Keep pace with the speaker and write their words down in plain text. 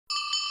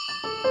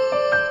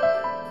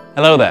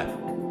Hello there.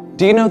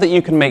 Do you know that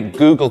you can make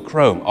Google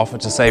Chrome offer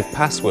to save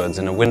passwords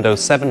in a Windows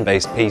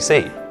 7-based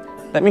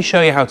PC? Let me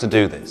show you how to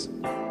do this.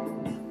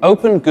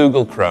 Open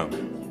Google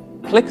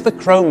Chrome. Click the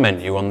Chrome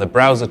menu on the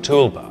browser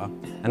toolbar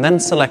and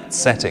then select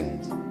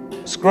Settings.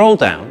 Scroll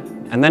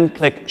down and then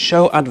click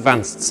Show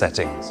Advanced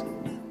Settings.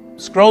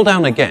 Scroll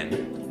down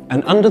again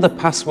and under the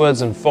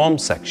Passwords and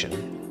Forms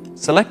section,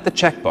 select the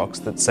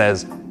checkbox that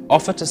says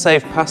Offer to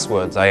save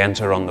passwords I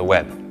enter on the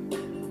web.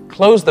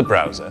 Close the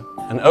browser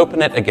and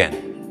open it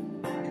again.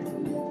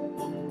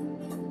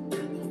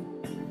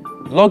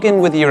 Log in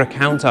with your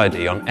account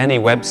ID on any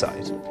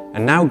website,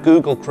 and now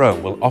Google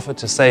Chrome will offer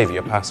to save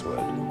your password.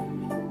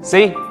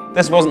 See,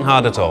 this wasn't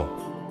hard at all.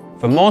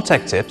 For more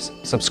tech tips,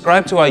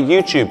 subscribe to our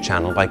YouTube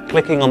channel by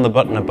clicking on the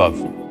button above.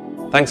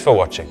 Thanks for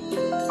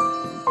watching.